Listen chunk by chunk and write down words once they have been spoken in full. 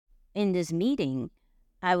in this meeting,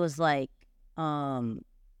 I was like,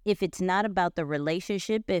 if it's not about the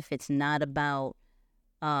relationship, if it's not about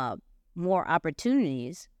uh, more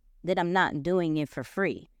opportunities, then I'm not doing it for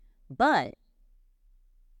free. But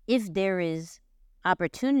if there is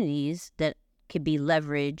opportunities that could be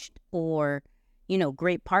leveraged or,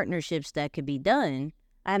 great partnerships that could be done,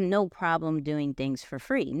 I have no problem doing things for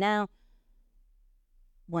free. Now,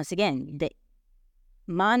 once again, the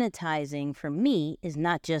monetizing for me is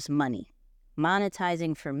not just money.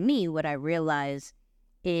 Monetizing for me, what I realize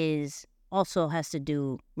is also has to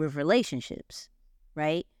do with relationships,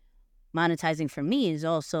 right? Monetizing for me is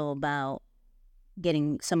also about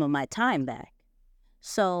getting some of my time back.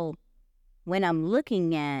 So when I'm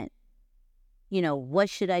looking at, what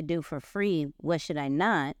should I do for free? What should I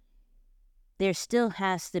not? There still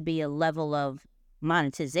has to be a level of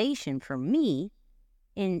monetization for me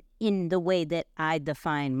in the way that I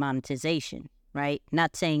define monetization, right?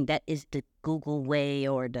 Not saying that is the Google way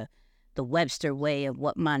or the Webster way of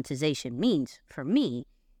what monetization means. For me,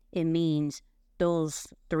 it means those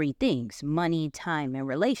three things: money, time, and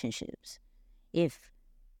relationships. If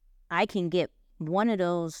I can get one of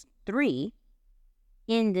those three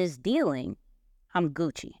in this dealing, I'm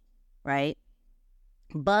Gucci, right?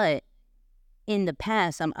 But in the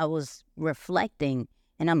past, I was reflecting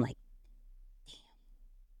and I'm like,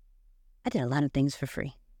 I did a lot of things for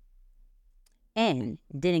free and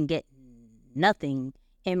didn't get nothing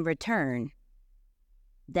in return,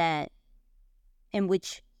 that in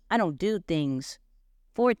which I don't do things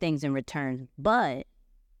for things in return, but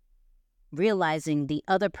realizing the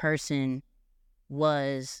other person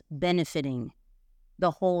was benefiting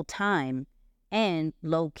the whole time and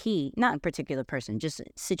low key, not a particular person, just a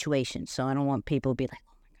situation. So I don't want people to be like,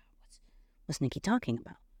 oh my God, what's Nikki talking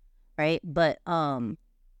about? Right. But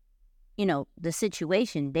the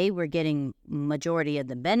situation, they were getting majority of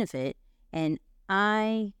the benefit and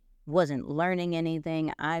I wasn't learning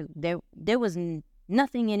anything. There was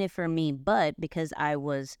nothing in it for me, but because I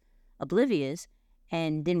was oblivious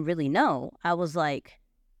and didn't really know, I was like,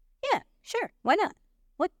 yeah, sure, why not?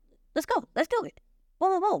 What? Let's go. Let's do it.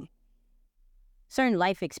 Whoa, whoa, whoa. Certain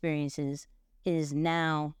life experiences is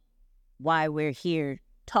now why we're here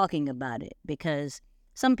talking about it, because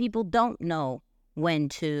some people don't know when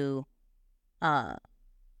to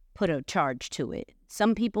put a charge to it.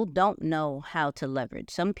 Some people don't know how to leverage.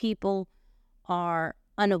 Some people are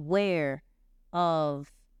unaware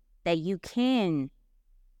of that you can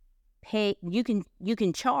pay, you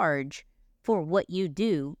can charge for what you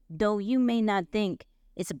do, though you may not think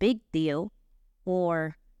it's a big deal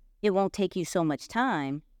or it won't take you so much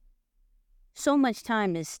time. So much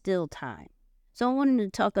time is still time. So I wanted to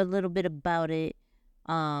talk a little bit about it.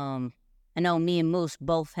 I know me and Moose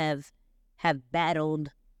both have battled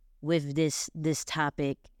with this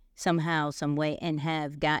topic somehow, some way, and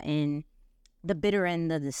have gotten the bitter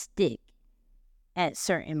end of the stick at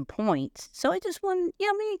certain points. So I just want,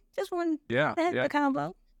 just want Yeah, to have yeah, the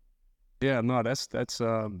convo. yeah. No,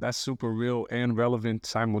 that's super real and relevant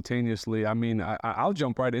simultaneously. I mean, I'll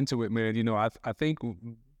jump right into it, man. I think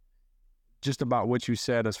just about what you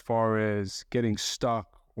said as far as getting stuck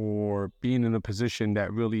or being in a position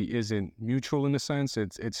that really isn't mutual in a sense.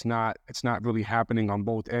 It's not really happening on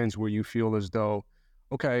both ends where you feel as though,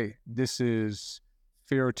 okay, this is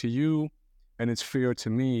fair to you and it's fair to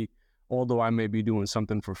me, although I may be doing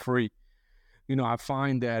something for free. I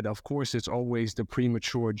find that, of course, it's always the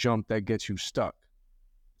premature jump that gets you stuck.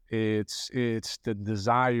 It's the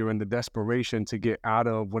desire and the desperation to get out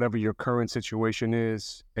of whatever your current situation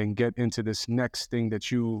is and get into this next thing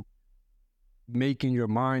that you make in your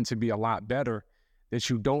mind to be a lot better, that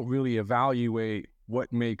you don't really evaluate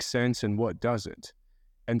what makes sense and what doesn't.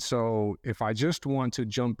 And so if I just want to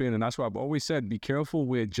jump in, and that's why I've always said, be careful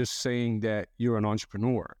with just saying that you're an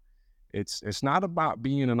entrepreneur. It's not about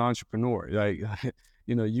being an entrepreneur. Like,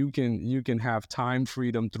 you can have time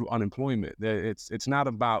freedom through unemployment. It's not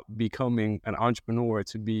about becoming an entrepreneur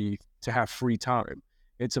to have free time.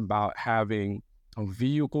 It's about having a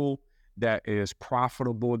vehicle that is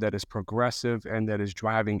profitable, that is progressive, and that is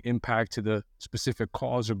driving impact to the specific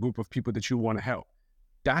cause or group of people that you want to help.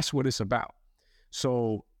 That's what it's about.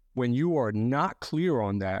 So when you are not clear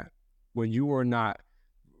on that, when you are not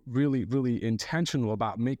really, really intentional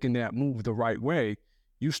about making that move the right way,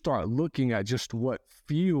 you start looking at just what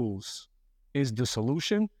feels is the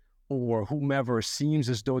solution, or whomever seems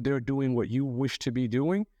as though they're doing what you wish to be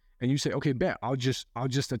doing. And you say, okay, bet, I'll just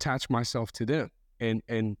attach myself to them.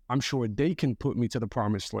 And I'm sure they can put me to the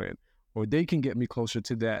promised land, or they can get me closer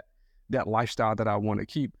to that lifestyle that I want to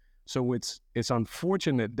keep. So it's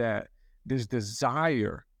unfortunate that this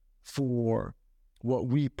desire for what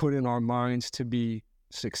we put in our minds to be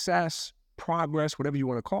success, progress, whatever you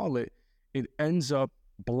want to call it, it ends up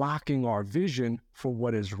blocking our vision for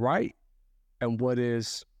what is right and what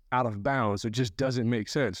is out of bounds. It just doesn't make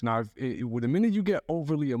sense. Now, the minute you get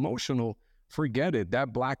overly emotional, forget it.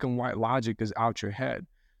 That black and white logic is out your head.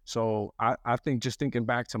 So I think, just thinking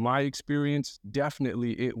back to my experience,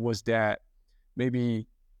 definitely it was that maybe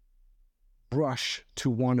rush to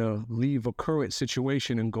want to leave a current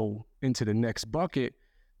situation and go into the next bucket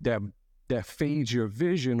that fades your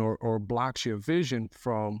vision or blocks your vision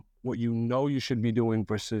from what you know you should be doing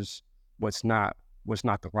versus what's not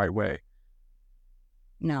the right way.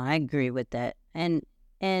 No, I agree with that. And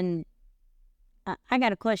I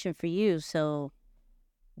got a question for you. So,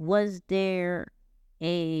 was there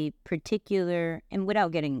a particular, and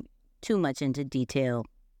without getting too much into detail,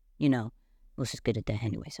 let's just get at that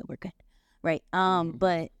anyway, so we're good, right?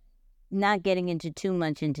 But not getting into too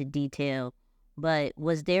much into detail, but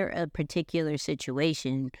was there a particular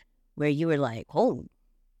situation where you were like, oh,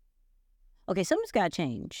 okay, something's got to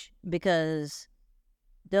change? Because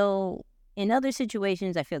though in other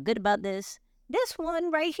situations I feel good about this one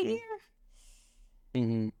right here,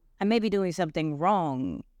 I may be doing something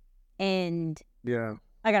wrong, and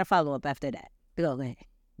I got to follow up after that. Go ahead.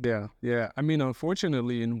 Yeah. I mean,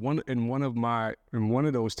 unfortunately, in one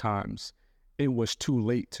of those times, it was too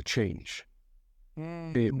late to change.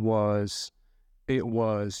 It was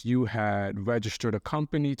you had registered a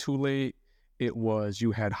company too late. It was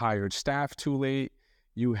you had hired staff too late.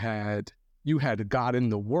 You had gotten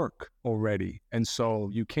the work already, and so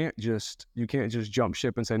you can't just jump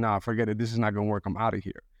ship and say, nah, forget it. This is not going to work. I'm out of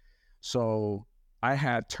here. So I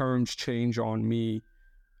had terms change on me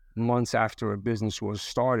months after a business was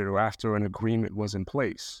started or after an agreement was in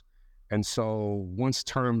place. And so once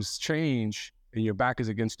terms change and your back is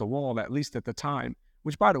against the wall, at least at the time,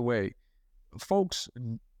 which, by the way, folks,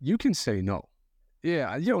 you can say no.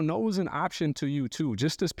 Yeah, no is an option to you too.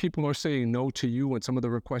 Just as people are saying no to you and some of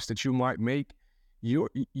the requests that you might make, your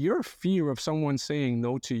fear of someone saying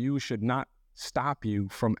no to you should not stop you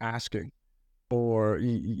from asking. Or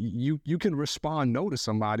you can respond no to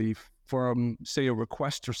somebody from, say, a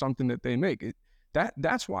request or something that they make.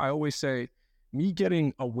 That's why I always say, me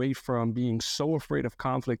getting away from being so afraid of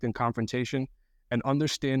conflict and confrontation and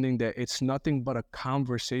understanding that it's nothing but a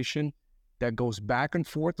conversation that goes back and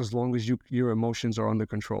forth as long as your emotions are under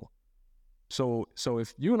control. So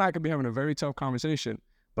if you and I could be having a very tough conversation,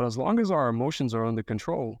 but as long as our emotions are under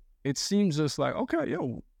control, it seems just like, okay,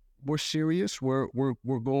 we're serious. We're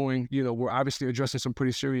going, we're obviously addressing some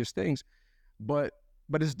pretty serious things, but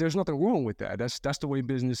there's nothing wrong with that. That's the way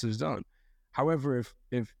business is done. However,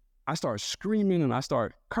 if I start screaming and I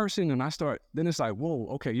start cursing and then it's like, whoa,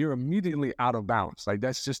 okay, you're immediately out of bounds. Like,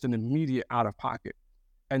 that's just an immediate out of pocket.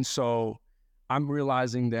 And so I'm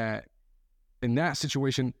realizing that in that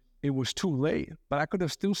situation, it was too late, but I could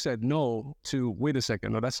have still said no to, wait a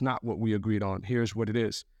second, no, that's not what we agreed on. Here's what it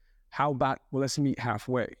is. How about, well, let's meet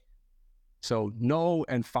halfway. So no,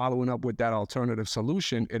 and following up with that alternative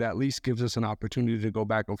solution, it at least gives us an opportunity to go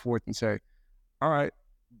back and forth and say, all right,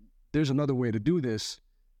 there's another way to do this.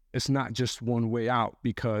 It's not just one way out,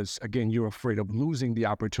 because again, you're afraid of losing the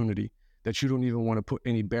opportunity, that you don't even want to put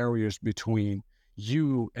any barriers between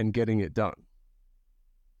you and getting it done.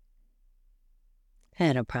 I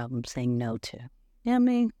had a problem saying no to. I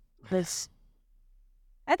mean, I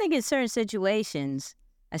think in certain situations,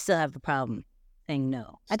 I still have a problem saying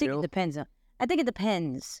no. I think it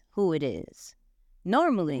depends who it is.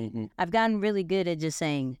 Normally, I've gotten really good at just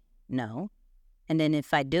saying no. And then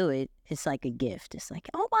if I do it, it's like a gift. It's like,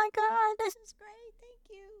 oh my God, this is great. Thank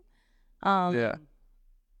you.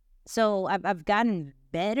 So I've gotten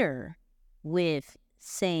better with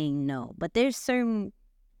saying no. But there's certain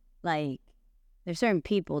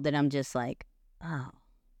people that I'm just like, oh.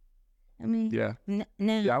 I mean, yeah.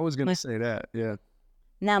 I was going to say that. Yeah.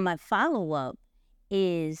 Now, my follow-up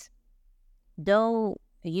is, though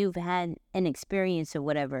you've had an experience or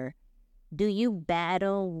whatever, do you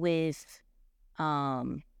battle with,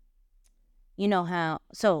 so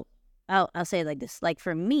I'll say it like this. Like,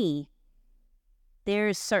 for me,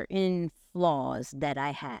 there's certain flaws that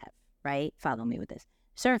I have, right? Follow me with this.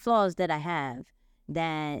 Certain flaws that I have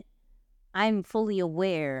that I'm fully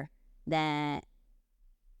aware that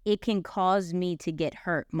it can cause me to get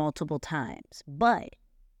hurt multiple times. But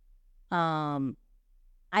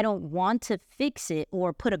I don't want to fix it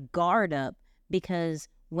or put a guard up, because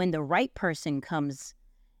when the right person comes,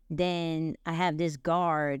 then I have this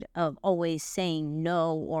guard of always saying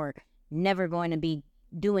no or never going to be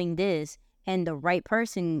doing this. And the right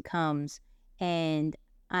person comes and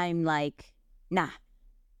I'm like, nah.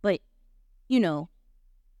 But, you know,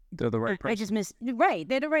 They're the right I person. just miss right.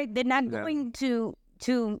 They're the right. They're not Yeah. going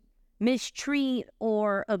to mistreat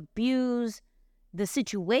or abuse the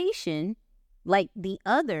situation like the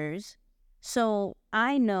others. So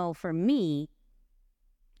I know for me,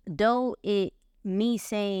 though it me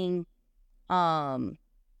saying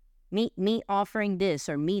me offering this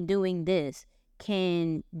or me doing this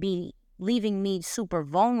can be leaving me super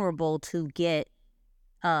vulnerable to get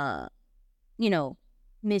you know,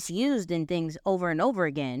 misused in things over and over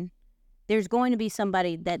again. There's going to be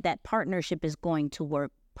somebody that partnership is going to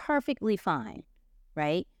work perfectly fine,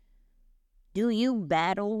 right? Do you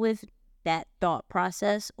battle with that thought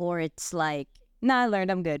process, or it's like, nah, I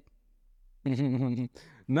learned, I'm good?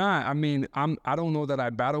 Nah, I mean, I don't know that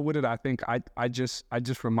I battle with it. I think I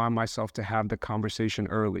just remind myself to have the conversation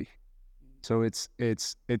early. So it's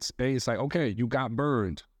like, okay, you got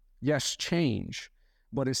burned. Yes, change.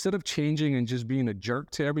 But instead of changing and just being a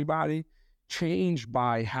jerk to everybody, change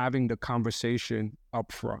by having the conversation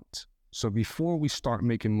up front. So before we start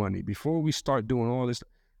making money, before we start doing all this,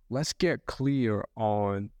 let's get clear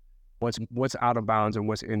on what's out of bounds and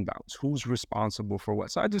what's inbounds. Who's responsible for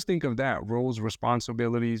what? So I just think of that, roles,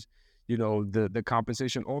 responsibilities, the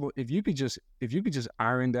compensation. Although if you could just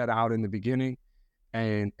iron that out in the beginning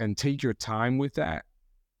and take your time with that,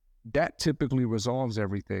 that typically resolves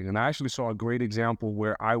everything. And I actually saw a great example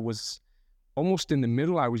where I was almost in the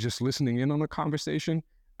middle. I was just listening in on a conversation,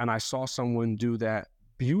 and I saw someone do that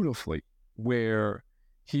beautifully, where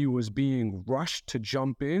he was being rushed to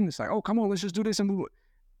jump in. It's like, oh, come on, let's just do this and move.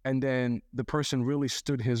 And then the person really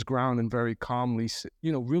stood his ground and very calmly,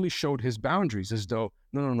 really showed his boundaries, as though,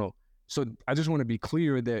 no. So I just want to be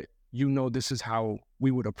clear that, this is how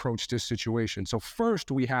we would approach this situation. So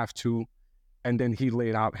first we have to, and then he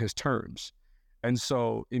laid out his terms. And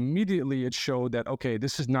so immediately it showed that, okay,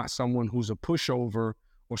 this is not someone who's a pushover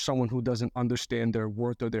or someone who doesn't understand their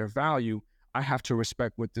worth or their value. I have to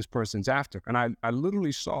respect what this person's after. And I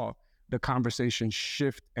literally saw the conversation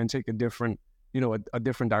shift and take a different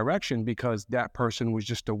direction, because that person was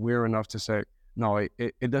just aware enough to say, no,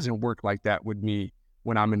 it doesn't work like that with me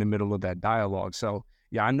when I'm in the middle of that dialogue. So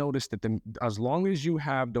yeah, I noticed that as long as you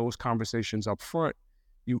have those conversations up front,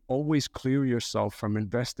 you always clear yourself from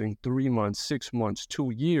investing 3 months, 6 months,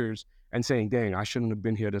 2 years and saying, dang, I shouldn't have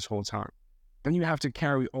been here this whole time. Then you have to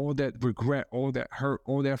carry all that regret, all that hurt,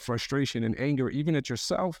 all that frustration and anger, even at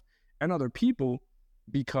yourself and other people,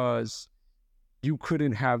 because you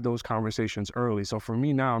couldn't have those conversations early. So for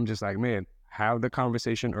me now, I'm just like, man, have the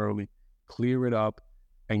conversation early, clear it up,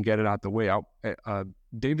 and get it out the way.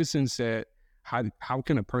 Davidson said, how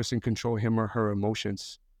can a person control him or her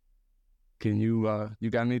emotions? Can you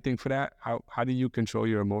got anything for that? How do you control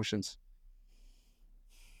your emotions?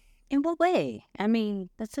 In what way? I mean,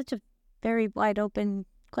 that's such a very wide open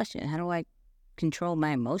question. How do I control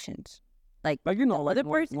my emotions? Like the other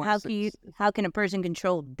person? How can a person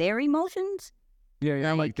control their emotions?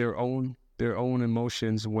 Yeah, like their own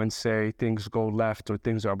emotions when, say, things go left or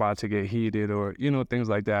things are about to get heated, or things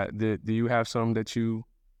like that. Do you have some that you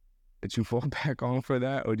fall back on for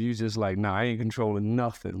that, or do you just like, nah, I ain't controlling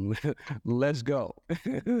nothing. Let's go.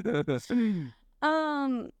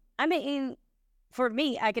 I mean, for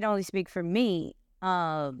me, I can only speak for me.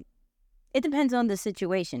 It depends on the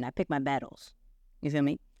situation. I pick my battles. You feel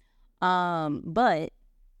me? But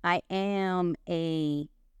I am a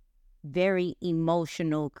very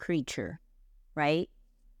emotional creature, right?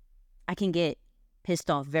 I can get pissed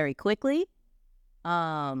off very quickly.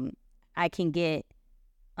 I can get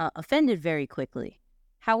offended very quickly.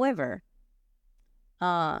 However,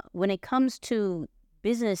 when it comes to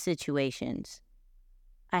business situations,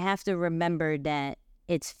 I have to remember that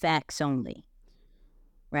it's facts only,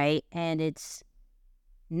 right? And it's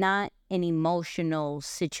not an emotional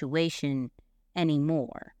situation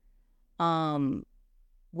anymore.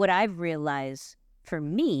 What I've realized for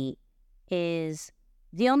me is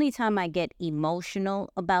the only time I get emotional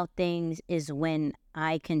about things is when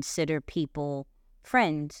I consider people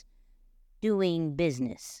friends doing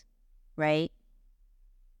business, right?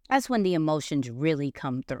 That's when the emotions really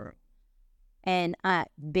come through. And I've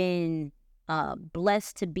been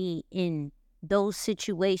blessed to be in those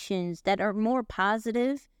situations that are more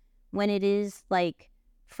positive when it is like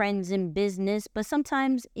friends in business, but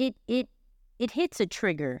sometimes it hits a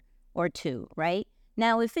trigger or two, right?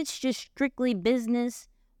 Now, if it's just strictly business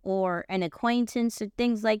or an acquaintance or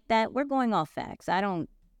things like that, we're going off facts. I don't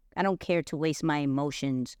care to waste my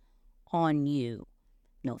emotions on you.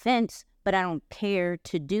 No offense, but I don't care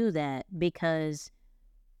to do that because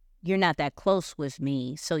you're not that close with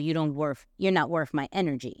me, so you're not worth my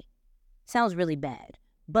energy. Sounds really bad,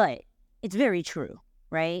 but it's very true,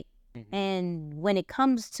 right? And when it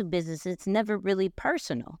comes to business, it's never really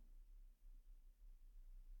personal.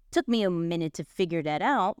 Took me a minute to figure that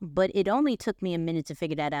out, but it only took me a minute to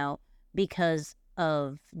figure that out because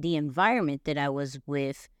of the environment that I was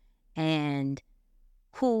with and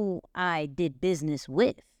who I did business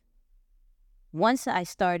with. Once I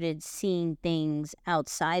started seeing things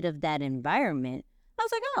outside of that environment, I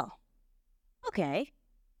was like, oh, okay,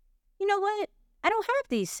 you know what? I don't have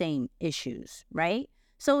these same issues, right?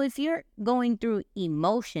 So if you're going through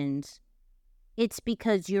emotions, it's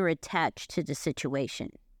because you're attached to the situation,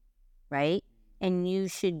 right? And you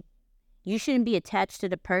shouldn't be attached to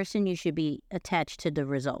the person, you should be attached to the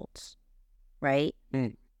results, right?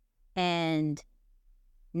 And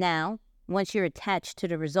now, once you're attached to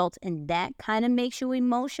the results and that kind of makes you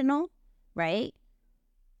emotional, right?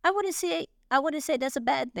 I wouldn't say that's a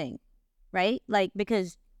bad thing, right? Like,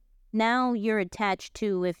 because now you're attached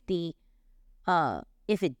to if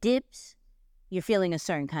it dips, you're feeling a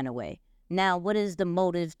certain kind of way. Now, what is the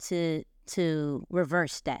motive to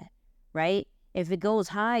reverse that, right? If it goes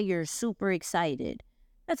high, you're super excited.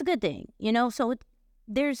 That's a good thing, So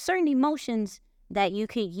there's certain emotions that you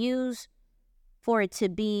could use for it to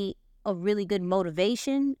be a really good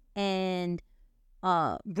motivation and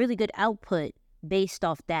really good output based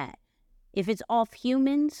off that. If it's off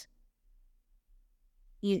humans,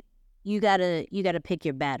 you gotta pick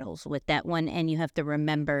your battles with that one, and you have to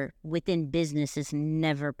remember within business it's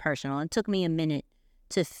never personal. It took me a minute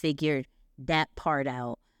to figure that part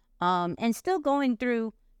out, and still going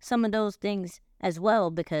through some of those things as well,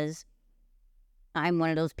 because I'm one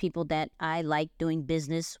of those people that I like doing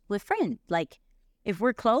business with friends. Like, if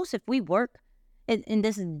we're close, if we work, and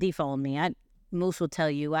this is default me, Moose will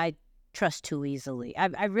tell you, I trust too easily.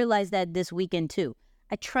 I realized that this weekend too.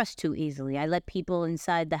 I trust too easily. I let people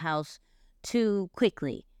inside the house too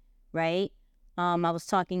quickly, right? I was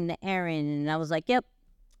talking to Aaron, and I was like, yep.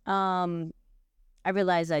 I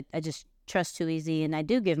realized I just trust too easy, and I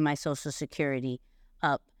do give my Social Security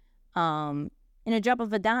up in a drop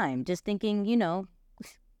of a dime, just thinking,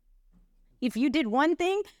 if you did one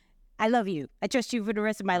thing, I love you. I trust you for the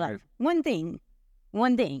rest of my life. One thing.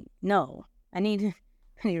 No, I need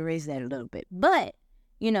to raise that a little bit. But,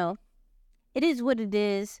 it is what it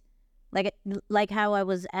is. Like how I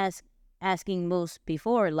was asking Moose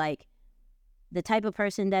before, like the type of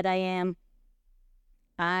person that I am,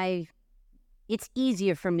 it's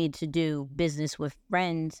easier for me to do business with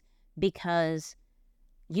friends because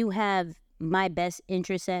you have my best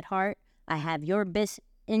interests at heart. I have your best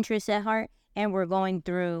interests at heart, and we're going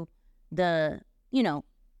through we're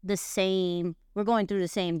going through the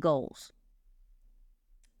same goals.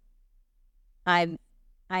 I'm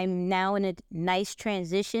now in a nice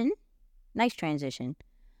transition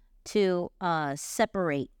to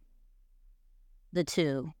separate the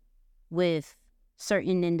two with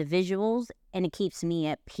certain individuals, and it keeps me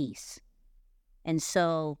at peace. And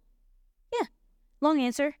so, yeah, long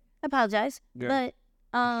answer. I apologize. Yeah.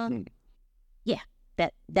 But yeah,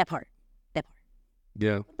 that part.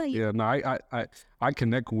 Yeah. What about you? Yeah. No, I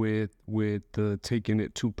connect with the taking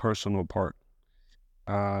it too personal part.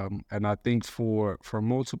 And I think for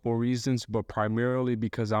multiple reasons, but primarily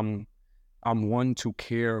because I'm one to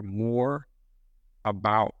care more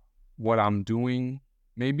about what I'm doing,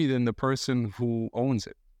 maybe than the person who owns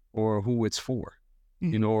it or who it's for,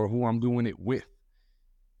 or who I'm doing it with.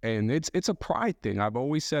 And it's a pride thing. I've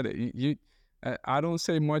always said it. I don't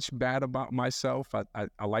say much bad about myself.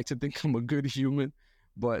 I like to think I'm a good human,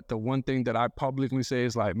 but the one thing that I publicly say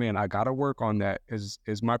is like, man, I got to work on that is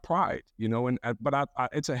my pride, but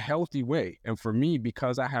it's a healthy way. And for me,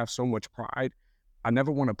 because I have so much pride, I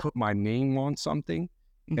never want to put my name on something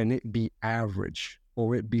and it be average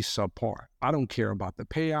or it be subpar. I don't care about the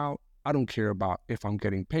payout. I don't care about if I'm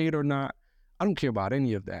getting paid or not. I don't care about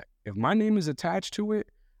any of that. If my name is attached to it,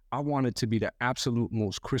 I want it to be the absolute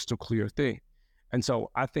most crystal clear thing. And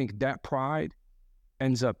so I think that pride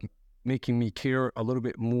ends up making me care a little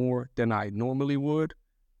bit more than I normally would.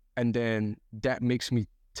 And then that makes me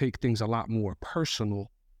take things a lot more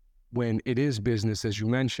personal when it is business, as you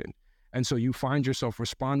mentioned. And so you find yourself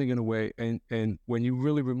responding in a way, and when you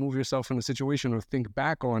really remove yourself from the situation or think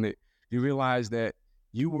back on it, you realize that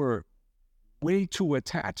you were way too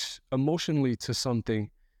attached emotionally to something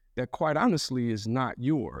that quite honestly is not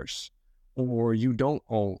yours or you don't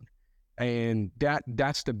own. And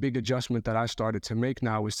that's the big adjustment that I started to make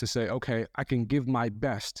now, is to say, okay, I can give my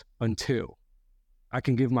best until,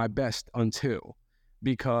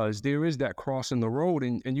 because there is that cross in the road,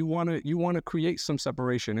 and you want to create some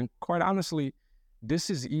separation. And quite honestly,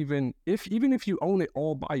 this is even if you own it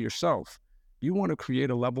all by yourself, you want to create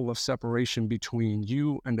a level of separation between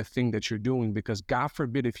you and the thing that you're doing, because God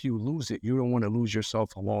forbid if you lose it, you don't want to lose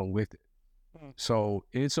yourself along with it. So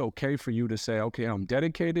it's okay for you to say, okay, I'm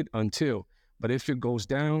dedicated until, but if it goes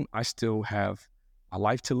down, I still have a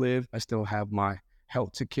life to live. I still have my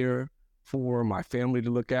health to care for, my family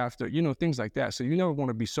to look after, things like that. So you never want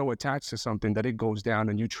to be so attached to something that it goes down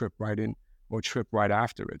and you trip right in or trip right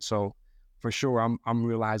after it. So for sure, I'm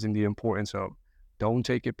realizing the importance of don't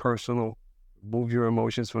take it personal, move your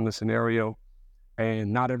emotions from the scenario,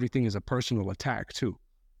 and not everything is a personal attack too.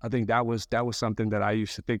 I think that was something that I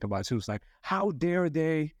used to think about too. It's like, how dare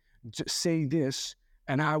they just say this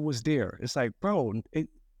and I was there? It's like, bro,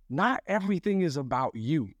 not everything is about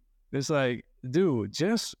you. It's like, dude,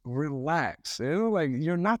 just relax. Like,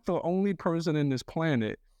 you're not the only person in this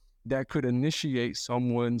planet that could initiate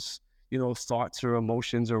someone's, thoughts or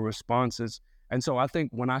emotions or responses. And so I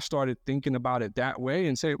think when I started thinking about it that way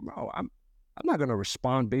and say, bro, I'm not going to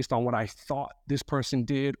respond based on what I thought this person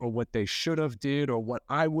did or what they should have did or what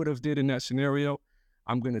I would have did in that scenario.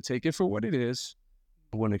 I'm going to take it for what it is.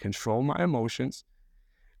 I want to control my emotions.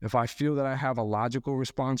 If I feel that I have a logical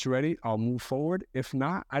response ready, I'll move forward. If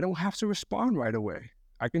not, I don't have to respond right away.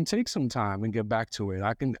 I can take some time and get back to it.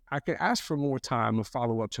 I can ask for more time and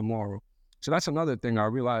follow up tomorrow. So that's another thing I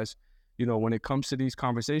realize, when it comes to these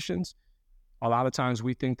conversations, a lot of times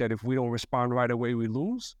we think that if we don't respond right away, we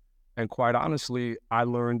lose. And quite honestly, I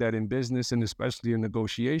learned that in business and especially in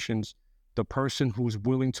negotiations, the person who's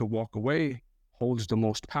willing to walk away holds the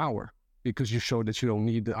most power because you show that you don't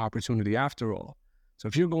need the opportunity after all. So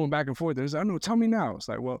if you're going back and forth, there's, no, tell me now. It's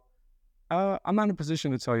like, well, I'm not in a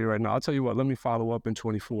position to tell you right now. I'll tell you what, let me follow up in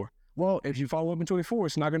 24. Well, if you follow up in 24,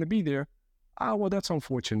 it's not going to be there. Well, that's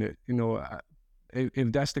unfortunate.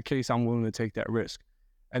 If that's the case, I'm willing to take that risk.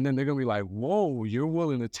 And then they're going to be like, whoa, you're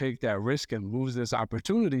willing to take that risk and lose this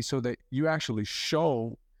opportunity so that you actually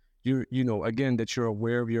show, again, that you're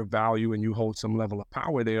aware of your value and you hold some level of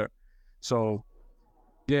power there. So,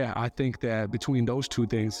 yeah, I think that between those two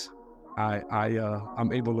things,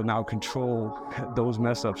 I'm able to now control those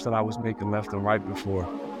mess ups that I was making left and right before.